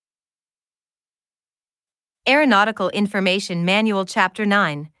Aeronautical Information Manual Chapter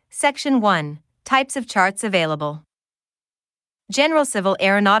 9, Section 1, Types of Charts Available. General civil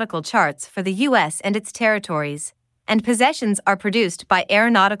aeronautical charts for the U.S. and its territories and possessions are produced by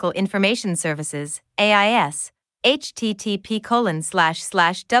Aeronautical Information Services, AIS,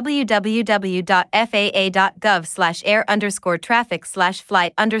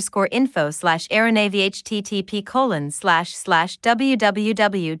 http://www.faa.gov/air_traffic/flight_info/aeronavy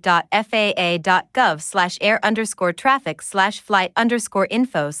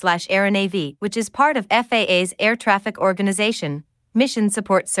http://www.faa.gov/air_traffic/flight_info/aeronavy, which is part of FAA's Air Traffic Organization, Mission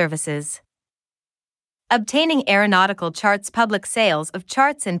Support Services. Obtaining aeronautical charts. Public sales of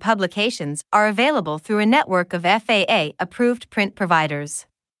charts and publications are available through a network of FAA-approved print providers.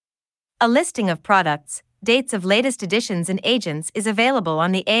 A listing of products, dates of latest editions and agents is available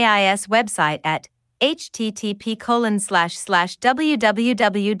on the AIS website at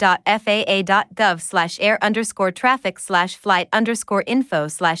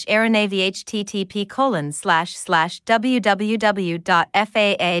http://www.faa.gov/air_traffic/flight_info/aeronavy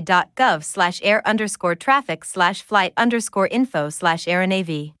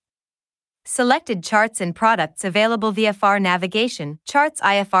http://www.faa.gov/air_traffic/flight_info/aeronavy. Selected charts and products available. VFR navigation charts.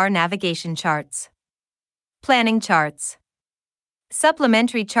 IFR navigation charts. Planning charts.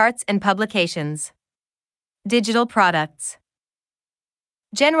 Supplementary charts and publications. Digital products.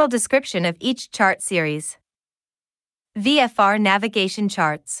 General description of each chart series. VFR navigation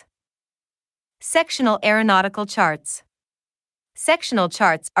charts. Sectional aeronautical charts. Sectional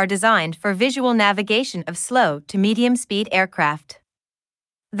charts are designed for visual navigation of slow to medium speed aircraft.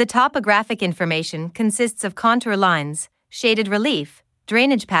 The topographic information consists of contour lines, shaded relief,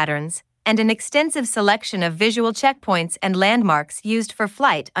 drainage patterns, and an extensive selection of visual checkpoints and landmarks used for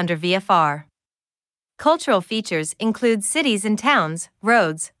flight under VFR. Cultural features include cities and towns,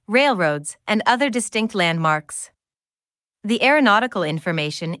 roads, railroads, and other distinct landmarks. The aeronautical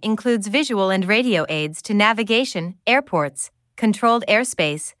information includes visual and radio aids to navigation, airports, controlled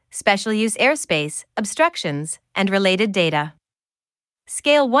airspace, special use airspace, obstructions, and related data.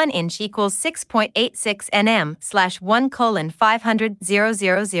 Scale 1 inch equals 6.86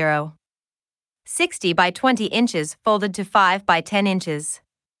 nm/1:500,000. 60 by 20 inches folded to 5 by 10 inches.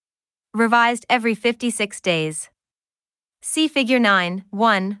 Revised every 56 days. See Figure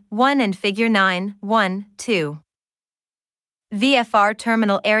 9.1.1 and Figure 9.1.2. VFR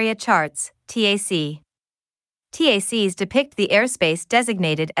Terminal Area Charts, TAC. TACs depict the airspace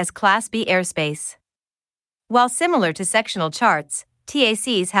designated as Class B airspace. While similar to sectional charts,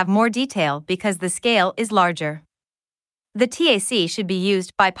 TACs have more detail because the scale is larger. The TAC should be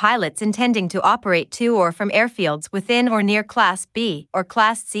used by pilots intending to operate to or from airfields within or near Class B or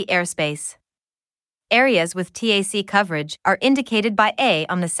Class C airspace. Areas with TAC coverage are indicated by A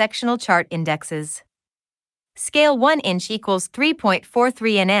on the sectional chart indexes. Scale 1 inch equals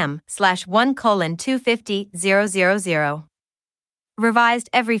 3.43 nm/1:250,000. Revised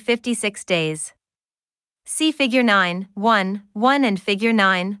every 56 days. See Figure 9.1.1 and Figure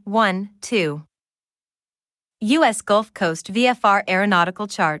 9.1.2. U.S. Gulf Coast VFR Aeronautical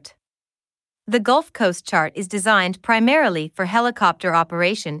Chart. The Gulf Coast chart is designed primarily for helicopter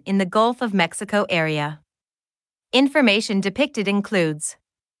operation in the Gulf of Mexico area. Information depicted includes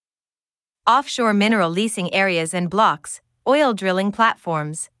offshore mineral leasing areas and blocks, oil drilling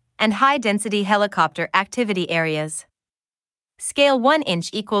platforms, and high-density helicopter activity areas. Scale 1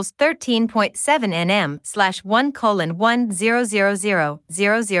 inch equals 13.7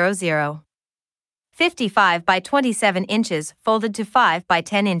 nm/1:100,000. 55 by 27 inches folded to 5 by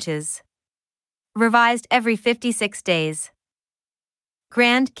 10 inches. Revised every 56 days.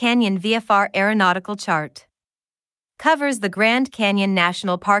 Grand Canyon VFR Aeronautical Chart. Covers the Grand Canyon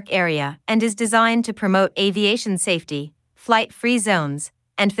National Park area and is designed to promote aviation safety, flight-free zones,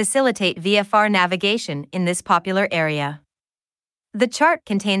 and facilitate VFR navigation in this popular area. The chart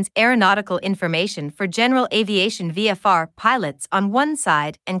contains aeronautical information for general aviation VFR pilots on one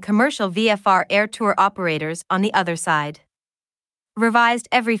side and commercial VFR air tour operators on the other side. Revised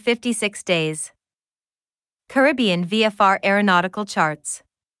every 56 days. Caribbean VFR Aeronautical Charts.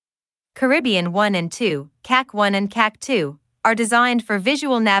 Caribbean 1 and 2, CAC 1 and CAC 2, are designed for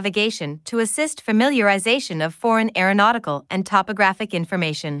visual navigation to assist familiarization of foreign aeronautical and topographic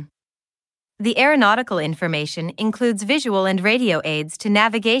information. The aeronautical information includes visual and radio aids to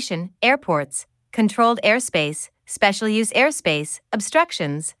navigation, airports, controlled airspace, special use airspace,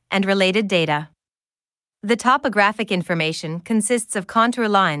 obstructions, and related data. The topographic information consists of contour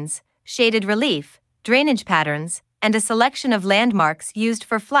lines, shaded relief, drainage patterns, and a selection of landmarks used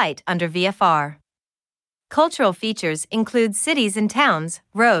for flight under VFR. Cultural features include cities and towns,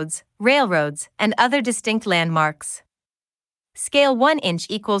 roads, railroads, and other distinct landmarks. Scale 1 inch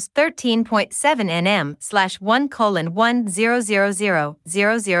equals 13.7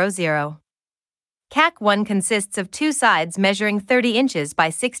 nm/1:1000000. CAC 1 consists of two sides measuring 30 inches by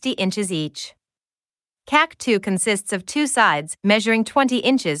 60 inches each. CAC 2 consists of two sides measuring 20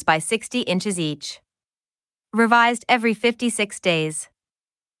 inches by 60 inches each. Revised every 56 days.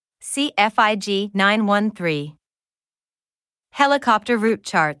 See FIG 913. Helicopter route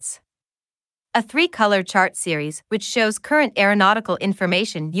charts. A three-color chart series which shows current aeronautical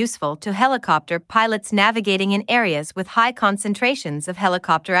information useful to helicopter pilots navigating in areas with high concentrations of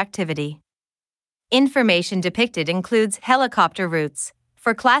helicopter activity. Information depicted includes helicopter routes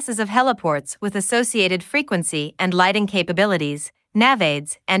for classes of heliports with associated frequency and lighting capabilities,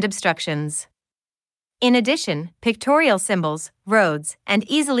 navaids, and obstructions. In addition, pictorial symbols, roads, and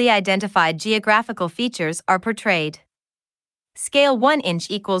easily identified geographical features are portrayed. Scale 1 inch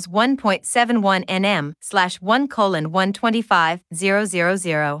equals 1.71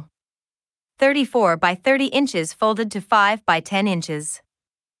 nm/1:125,000. 34 by 30 inches folded to 5 by 10 inches.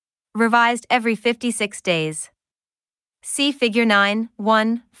 Revised every 56 days. See Figure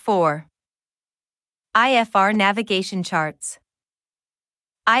 9.1.4. IFR navigation charts.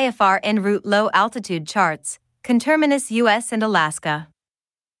 IFR en route low altitude charts, conterminous U.S. and Alaska.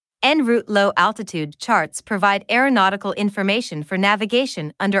 En route low altitude charts provide aeronautical information for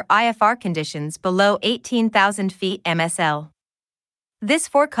navigation under IFR conditions below 18,000 feet MSL. This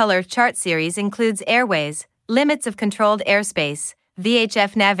four-color chart series includes airways, limits of controlled airspace,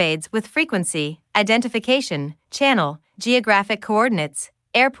 VHF navaids with frequency, identification, channel, geographic coordinates,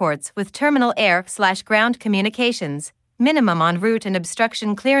 airports with terminal air/ground communications, minimum en route and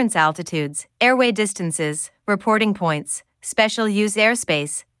obstruction clearance altitudes, airway distances, reporting points, special use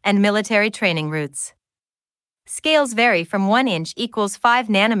airspace, and military training routes. Scales vary from 1 inch equals 5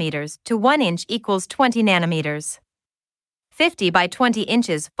 nanometers to 1 inch equals 20 nanometers. 50 by 20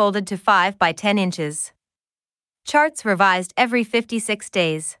 inches folded to 5 by 10 inches. Charts revised every 56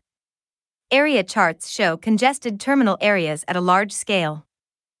 days. Area charts show congested terminal areas at a large scale.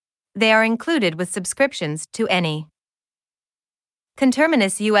 They are included with subscriptions to any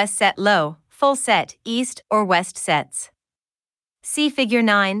conterminous U.S. set low, full set, east or west sets. See Figure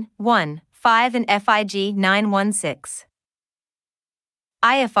 9.1.5 and FIG 916.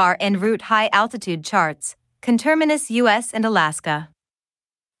 IFR en route high altitude charts, conterminous U.S. and Alaska.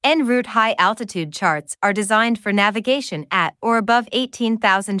 En route high altitude charts are designed for navigation at or above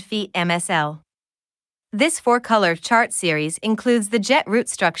 18,000 feet MSL. This four-color chart series includes the jet route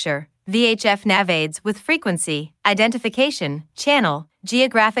structure, VHF navaids with frequency, identification, channel,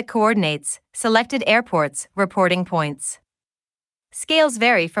 geographic coordinates, selected airports, reporting points. Scales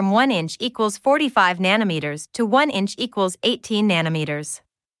vary from 1 inch equals 45 nanometers to 1 inch equals 18 nanometers.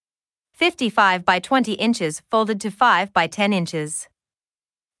 55 by 20 inches folded to 5 by 10 inches.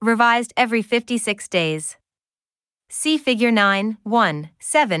 Revised every 56 days. See Figure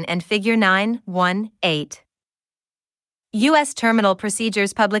 9.1.7 and Figure 9.1.8. U.S. Terminal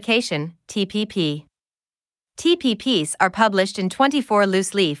Procedures Publication, TPP. TPPs are published in 24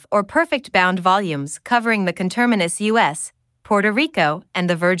 loose-leaf or perfect-bound volumes covering the conterminous U.S., Puerto Rico, and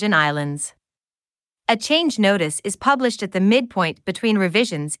the Virgin Islands. A change notice is published at the midpoint between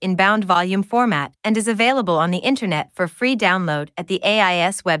revisions in bound volume format and is available on the Internet for free download at the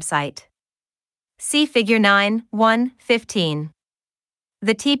AIS website. See Figure 9.1.15.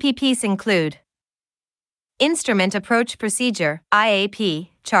 The TPPs include Instrument Approach Procedure (IAP)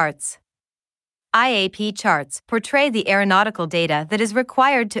 charts. IAP charts portray the aeronautical data that is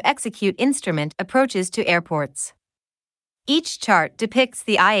required to execute instrument approaches to airports. Each chart depicts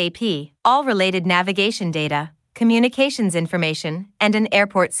the IAP, all related navigation data, communications information, and an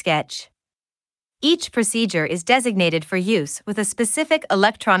airport sketch. Each procedure is designated for use with a specific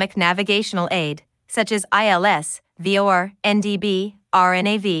electronic navigational aid, such as ILS, VOR, NDB,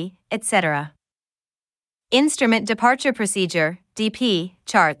 RNAV, etc. Instrument Departure Procedure (DP)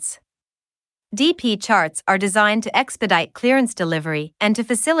 charts. DP charts are designed to expedite clearance delivery and to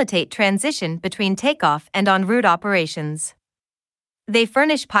facilitate transition between takeoff and en route operations. They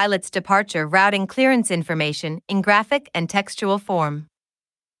furnish pilots' departure routing clearance information in graphic and textual form.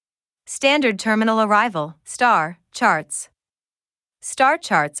 Standard Terminal Arrival (STAR) charts. STAR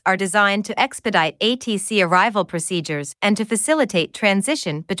charts are designed to expedite ATC arrival procedures and to facilitate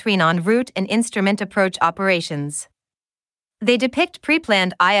transition between en route and instrument approach operations. They depict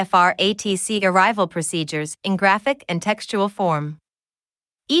pre-planned IFR ATC arrival procedures in graphic and textual form.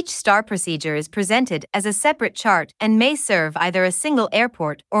 Each STAR procedure is presented as a separate chart and may serve either a single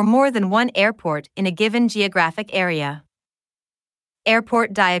airport or more than one airport in a given geographic area.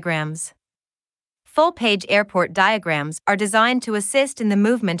 Airport diagrams. Full-page airport diagrams are designed to assist in the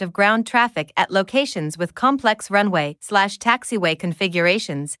movement of ground traffic at locations with complex runway/taxiway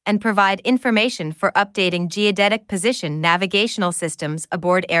configurations and provide information for updating geodetic position navigational systems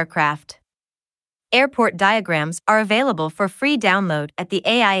aboard aircraft. Airport diagrams are available for free download at the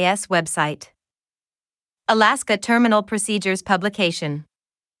AIS website. Alaska Terminal Procedures Publication.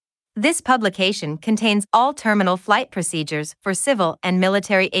 This publication contains all terminal flight procedures for civil and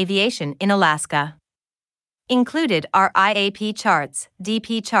military aviation in Alaska. Included are IAP charts,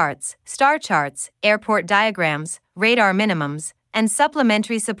 DP charts, star charts, airport diagrams, radar minimums, and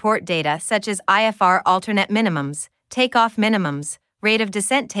supplementary support data such as IFR alternate minimums, takeoff minimums, rate of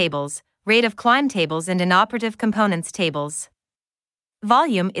descent tables, rate of climb tables, and inoperative components tables.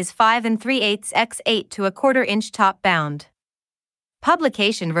 Volume is 5 3/8 x 8 to a quarter inch top bound.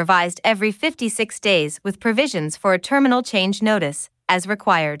 Publication revised every 56 days with provisions for a terminal change notice, as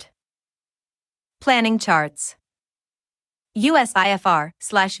required. Planning charts. US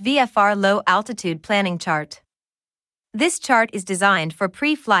IFR/VFR Low Altitude Planning Chart. This chart is designed for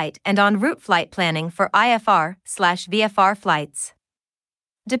pre-flight and en route flight planning for IFR/VFR flights.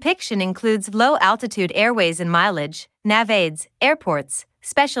 Depiction includes low-altitude airways and mileage, nav aids, airports,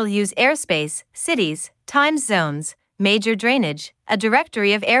 special use airspace, cities, time zones, major drainage, a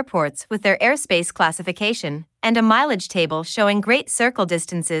directory of airports with their airspace classification, and a mileage table showing great circle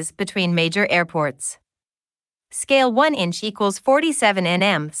distances between major airports. Scale 1 inch equals 47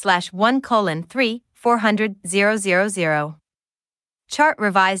 nm/1:3, 400,000. Chart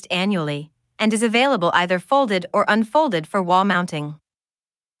revised annually, and is available either folded or unfolded for wall mounting.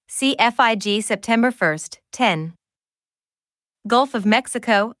 See FIG September 1, 10. Gulf of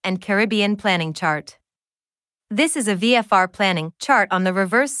Mexico and Caribbean Planning Chart. This is a VFR planning chart on the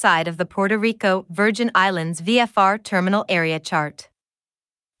reverse side of the Puerto Rico Virgin Islands VFR terminal area chart.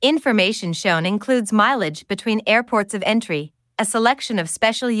 Information shown includes mileage between airports of entry, a selection of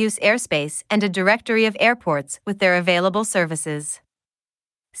special use airspace, and a directory of airports with their available services.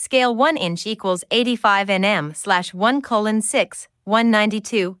 Scale 1 inch equals 85 nm/1:6,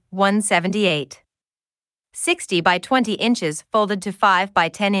 192, 178. 60 by 20 inches folded to 5 by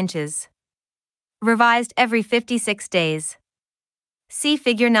 10 inches. Revised every 56 days. See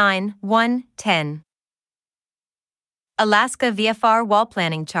Figure 9, 1, 10. Alaska VFR Wall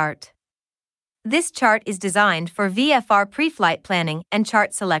Planning Chart. This chart is designed for VFR pre-flight planning and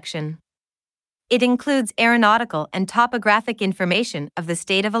chart selection. It includes aeronautical and topographic information of the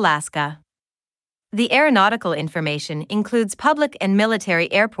state of Alaska. The aeronautical information includes public and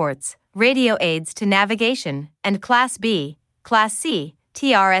military airports, radio aids to navigation, and Class B, Class C,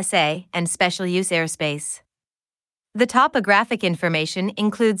 TRSA, and special use airspace. The topographic information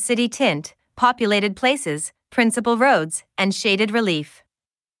includes city tint, populated places, principal roads, and shaded relief.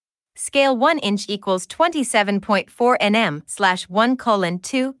 Scale 1 inch equals 27.4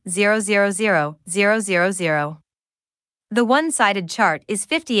 nm/1:2, 000,000. The one-sided chart is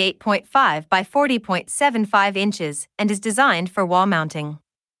 58.5 by 40.75 inches and is designed for wall mounting.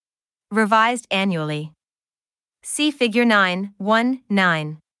 Revised annually. See Figure 9, 1,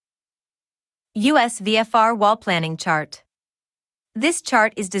 9. US VFR Wall Planning Chart. This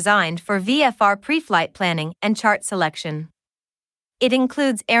chart is designed for VFR pre-flight planning and chart selection. It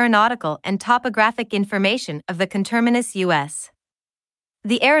includes aeronautical and topographic information of the conterminous U.S.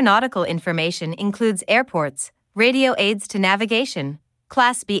 The aeronautical information includes airports, radio aids to navigation,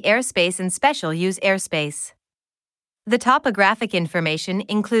 Class B airspace, and special use airspace. The topographic information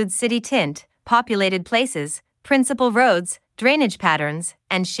includes city tint, populated places, principal roads, drainage patterns,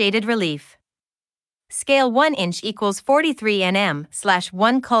 and shaded relief. Scale 1 inch equals 43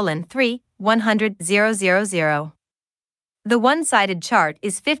 nm/1:3, 100,000. The one-sided chart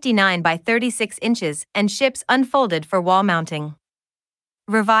is 59 by 36 inches and ships unfolded for wall mounting.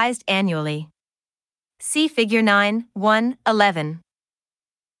 Revised annually. See Figure 9, 1, 11.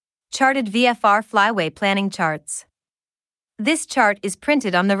 Charted VFR Flyway Planning Charts. This chart is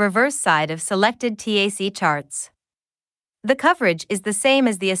printed on the reverse side of selected TAC charts. The coverage is the same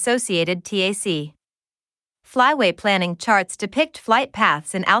as the associated TAC. Flyway planning charts depict flight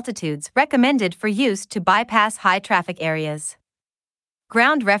paths and altitudes recommended for use to bypass high traffic areas.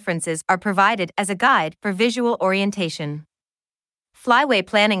 Ground references are provided as a guide for visual orientation. Flyway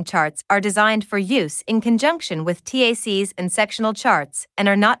planning charts are designed for use in conjunction with TACs and sectional charts and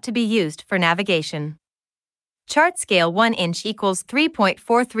are not to be used for navigation. Chart scale 1 inch equals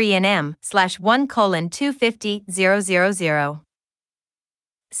 3.43 nm/1:250,000.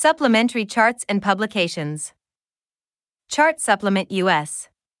 Supplementary charts and publications. Chart Supplement US.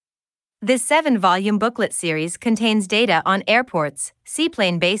 This 7-volume booklet series contains data on airports,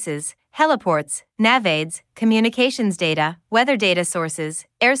 seaplane bases, heliports, navaids, communications data, weather data sources,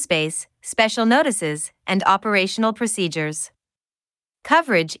 airspace, special notices, and operational procedures.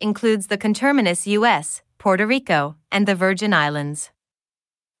 Coverage includes the conterminous U.S., Puerto Rico, and the Virgin Islands.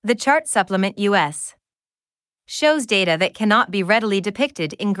 The Chart Supplement U.S. shows data that cannot be readily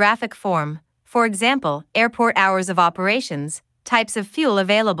depicted in graphic form, for example, airport hours of operations, types of fuel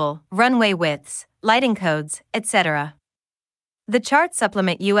available, runway widths, lighting codes, etc. The Chart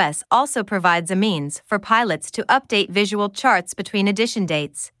Supplement US also provides a means for pilots to update visual charts between edition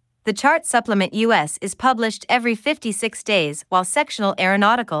dates. The Chart Supplement US is published every 56 days, while sectional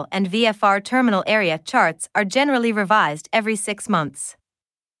aeronautical and VFR terminal area charts are generally revised every 6 months.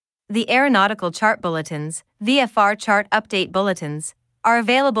 The Aeronautical Chart Bulletins, VFR Chart Update Bulletins, are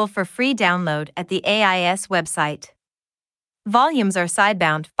available for free download at the AIS website. Volumes are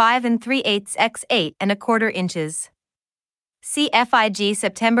sidebound 5 3/8 x 8 1/4 inches. See FIG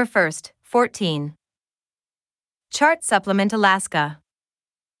September 1, 14. Chart Supplement Alaska.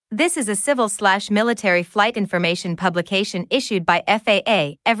 This is a civil/military flight information publication issued by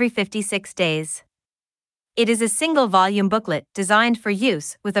FAA every 56 days. It is a single-volume booklet designed for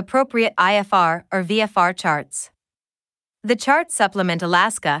use with appropriate IFR or VFR charts. The Chart Supplement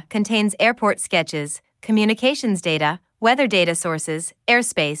Alaska contains airport sketches, communications data, weather data sources,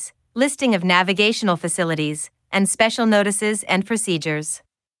 airspace, listing of navigational facilities, and special notices and procedures.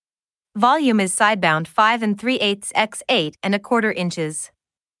 Volume is sidebound 5 3/8 x 8 1/4 inches.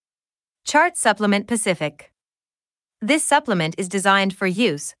 Chart Supplement Pacific. This supplement is designed for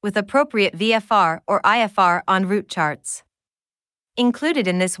use with appropriate VFR or IFR en route charts. Included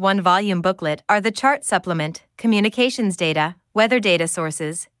in this 1-volume booklet are the chart supplement, communications data, weather data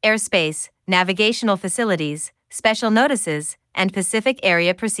sources, airspace, navigational facilities, special notices, and Pacific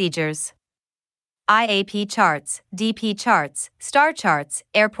area procedures. IAP charts, DP charts, star charts,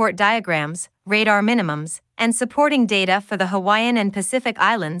 airport diagrams, radar minimums, and supporting data for the Hawaiian and Pacific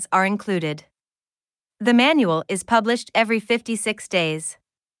Islands are included. The manual is published every 56 days.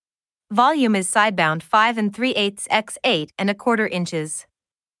 Volume is sidebound 5 3/8 x 8 1/4 inches.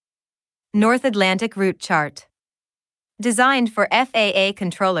 North Atlantic Route Chart. Designed for FAA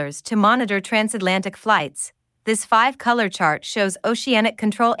controllers to monitor transatlantic flights, this 5-color chart shows oceanic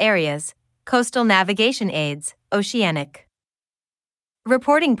control areas, coastal navigation aids, oceanic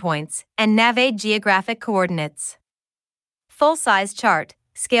reporting points, and NAVAID geographic coordinates. Full-size chart,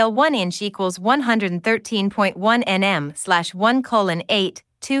 scale 1 inch equals 113.1 nm/1:8.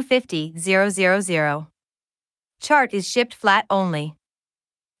 250,000. Chart is shipped flat only.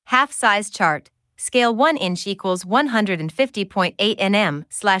 Half-size chart, scale 1 inch equals 150.8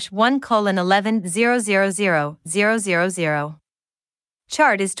 nm/1:11,000,000.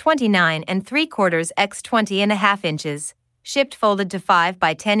 Chart is 29 3/4 x 20.5 inches, shipped folded to 5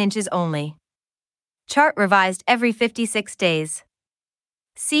 by 10 inches only. Chart revised every 56 days.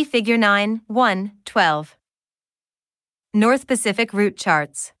 See Figure 9, 1, 12. North Pacific Route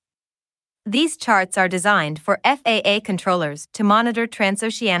Charts. These charts are designed for FAA controllers to monitor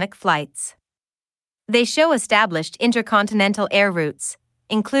transoceanic flights. They show established intercontinental air routes,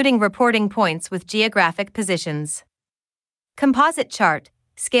 including reporting points with geographic positions. Composite chart,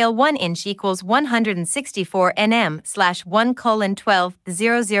 scale 1 inch equals 164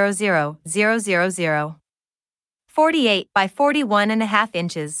 nm/1:12,000,000. 48 by 41.5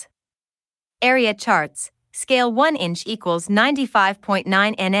 inches. Area charts, scale 1 inch equals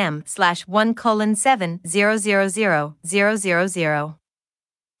 95.9 nm/1:7,000,000.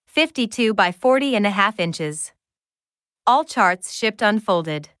 52 by 40.5 inches. All charts shipped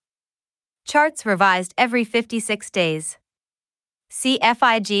unfolded. Charts revised every 56 days. See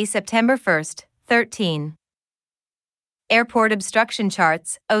FIG September 1, 13. Airport Obstruction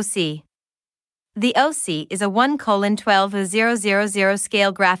Charts, OC. The OC is a 1:12,000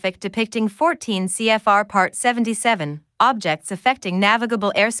 scale graphic depicting 14 CFR Part 77, objects affecting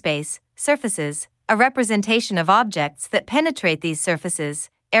navigable airspace, surfaces, a representation of objects that penetrate these surfaces,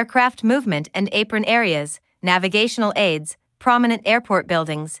 aircraft movement and apron areas, navigational aids, prominent airport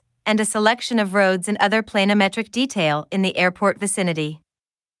buildings, and a selection of roads and other planimetric detail in the airport vicinity.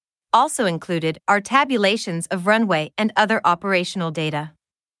 Also included are tabulations of runway and other operational data.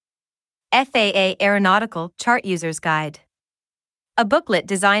 FAA Aeronautical Chart User's Guide. A booklet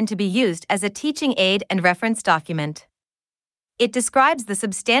designed to be used as a teaching aid and reference document. It describes the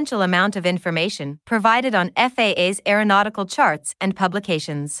substantial amount of information provided on FAA's aeronautical charts and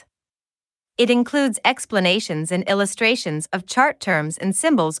publications. It includes explanations and illustrations of chart terms and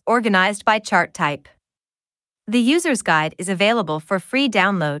symbols organized by chart type. The user's guide is available for free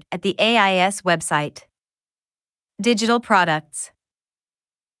download at the AIS website. Digital products.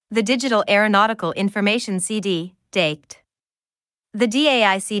 The Digital Aeronautical Information CD, DAICT. The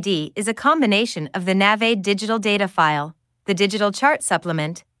DAICD is a combination of the NAVAID digital data file, the digital chart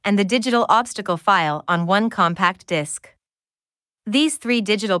supplement, and the digital obstacle file on one compact disc. These three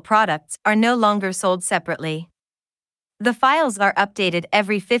digital products are no longer sold separately. The files are updated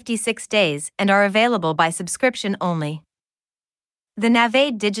every 56 days and are available by subscription only. The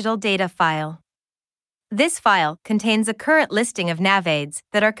NAVAID digital data file. This file contains a current listing of NAVAIDs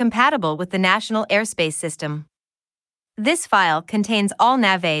that are compatible with the National Airspace System. This file contains all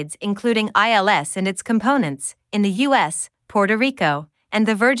NAVAIDs including ILS and its components in the US, Puerto Rico, and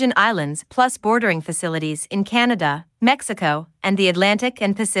the Virgin Islands plus bordering facilities in Canada, Mexico, and the Atlantic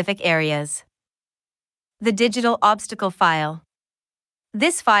and Pacific areas. The digital obstacle file.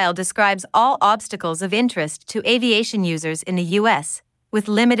 This file describes all obstacles of interest to aviation users in the US, with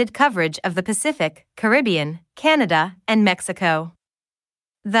limited coverage of the Pacific, Caribbean, Canada, and Mexico.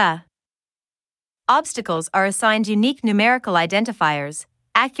 The obstacles are assigned unique numerical identifiers,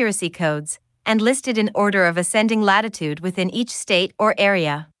 accuracy codes, and listed in order of ascending latitude within each state or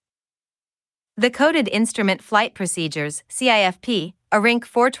area. The Coded Instrument Flight Procedures, CIFP, ARINC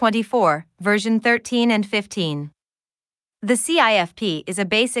 424, version 13 and 15. The CIFP is a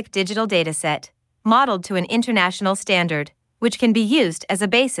basic digital dataset, modeled to an international standard, which can be used as a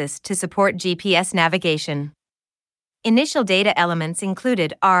basis to support GPS navigation. Initial data elements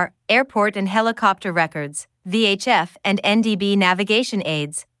included are airport and helicopter records, VHF and NDB navigation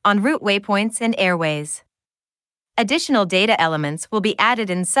aids, en route waypoints and airways. Additional data elements will be added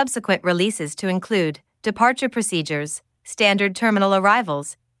in subsequent releases to include departure procedures, standard terminal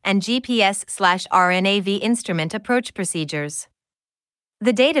arrivals, and GPS/RNAV instrument approach procedures.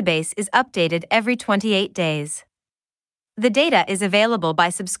 The database is updated every 28 days. The data is available by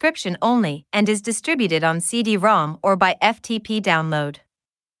subscription only and is distributed on CD-ROM or by FTP download.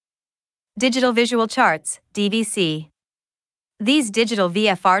 Digital Visual Charts, DVC. These digital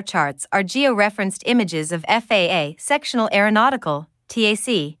VFR charts are geo-referenced images of FAA sectional aeronautical,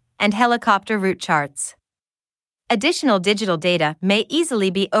 TAC, and helicopter route charts. Additional digital data may easily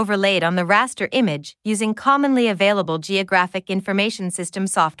be overlaid on the raster image using commonly available geographic information system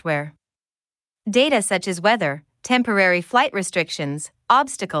software. Data such as weather, temporary flight restrictions,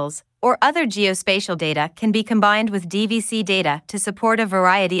 obstacles, or other geospatial data can be combined with DVC data to support a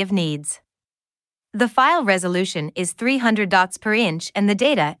variety of needs. The file resolution is 300 dots per inch and the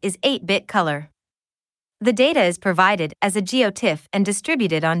data is 8-bit color. The data is provided as a GeoTIFF and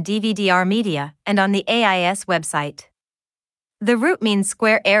distributed on DVD-R media and on the AIS website. The root mean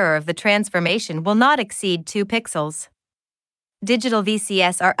square error of the transformation will not exceed 2 pixels. Digital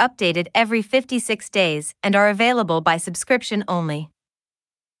VCS are updated every 56 days and are available by subscription only.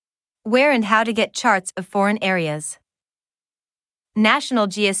 Where and how to get charts of foreign areas. National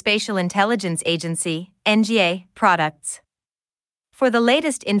Geospatial Intelligence Agency, NGA, products. For the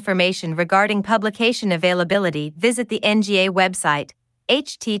latest information regarding publication availability, visit the NGA website,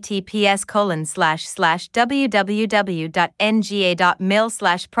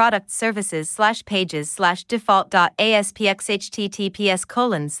 https://www.nga.mil/product-services/pages/default.aspx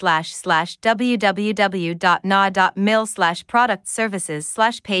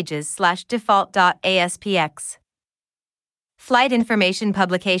https://www.na.mil/product-services/pages/default.aspx. Flight Information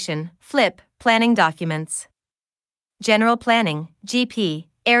Publication, FLIP, Planning Documents. General Planning, GP,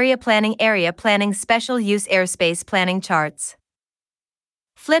 Area Planning Special Use Airspace Planning Charts.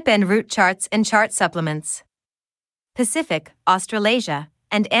 FLIP and Route Charts and Chart Supplements. Pacific, Australasia,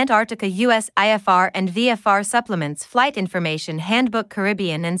 and Antarctica US IFR and VFR Supplements. Flight Information Handbook.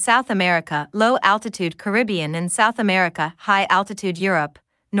 Caribbean and South America, Low Altitude Caribbean and South America, High Altitude Europe,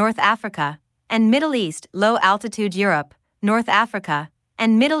 North Africa, and Middle East, Low Altitude Europe, North Africa,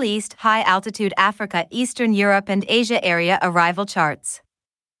 and Middle East, High Altitude Africa, Eastern Europe and Asia Area Arrival Charts.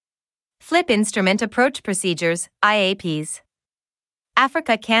 FLIP Instrument Approach Procedures, IAPs.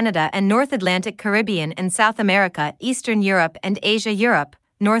 Africa, Canada and North Atlantic, Caribbean and South America, Eastern Europe and Asia Europe,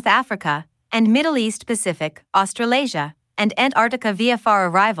 North Africa, and Middle East Pacific, Australasia, and Antarctica VFR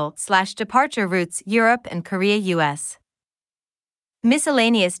arrival/departure routes Europe and Korea US.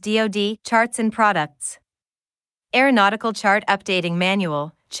 Miscellaneous DoD charts and products. Aeronautical Chart Updating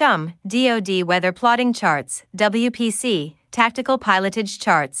Manual, CHUM, DoD Weather Plotting Charts, WPC, Tactical Pilotage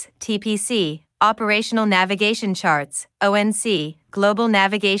Charts, TPC, Operational Navigation Charts, ONC, Global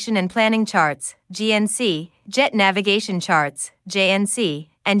Navigation and Planning Charts, GNC, Jet Navigation Charts, JNC,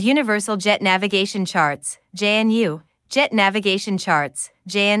 and Universal Jet Navigation Charts, JNU, Jet Navigation Charts,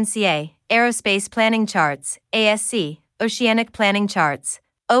 JNCA, Aerospace Planning Charts, ASC, Oceanic Planning Charts,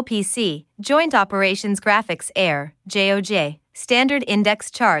 OPC, Joint Operations Graphics Air, JOJ, Standard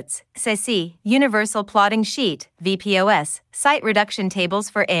Index Charts, SEC, Universal Plotting Sheet, VPOS, Site Reduction Tables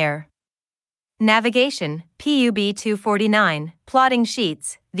for Air Navigation, PUB 249, Plotting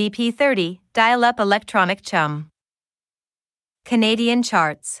Sheets, VP30, Dial-Up Electronic Chum. Canadian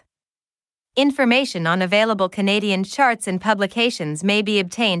Charts. Information on available Canadian charts and publications may be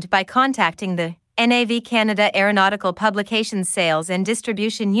obtained by contacting the NAV Canada Aeronautical Publications Sales and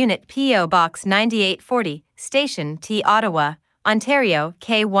Distribution Unit, P.O. Box 9840, Station T, Ottawa, Ontario,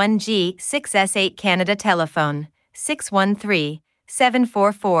 K1G6S8. Canada. Telephone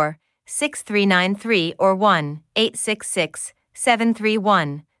 613-744-6393 or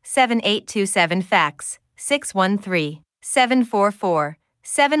 1-866-731-7827. Fax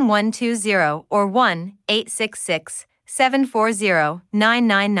 613-744-7120 or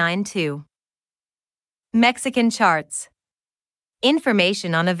 1-866-740-9992. Mexican charts.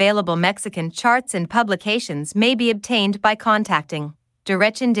 Information on available Mexican charts and publications may be obtained by contacting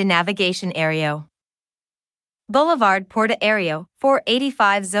Dirección de Navegación Aéreo. Boulevard Puerto Aéreo,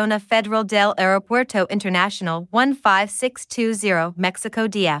 485 Zona Federal del Aeropuerto Internacional 15620, Mexico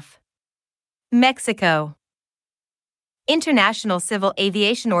DF. Mexico. International Civil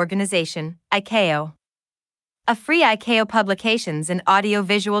Aviation Organization, ICAO. A free ICAO publications and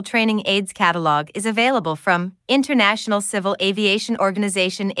audio-visual training aids catalog is available from International Civil Aviation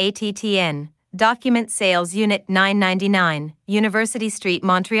Organization, ATTN, Document Sales Unit 999, University Street,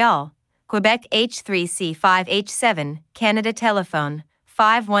 Montreal, Quebec H3C5H7, Canada. Telephone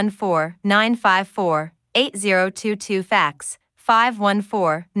 514-954-8022. Fax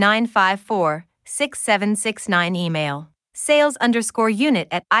 514-954-6769. Email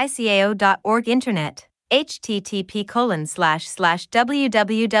sales_unit@icao.org. Internet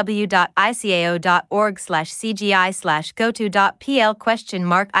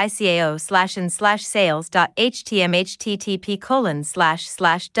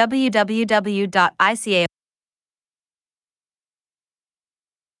http://www.icao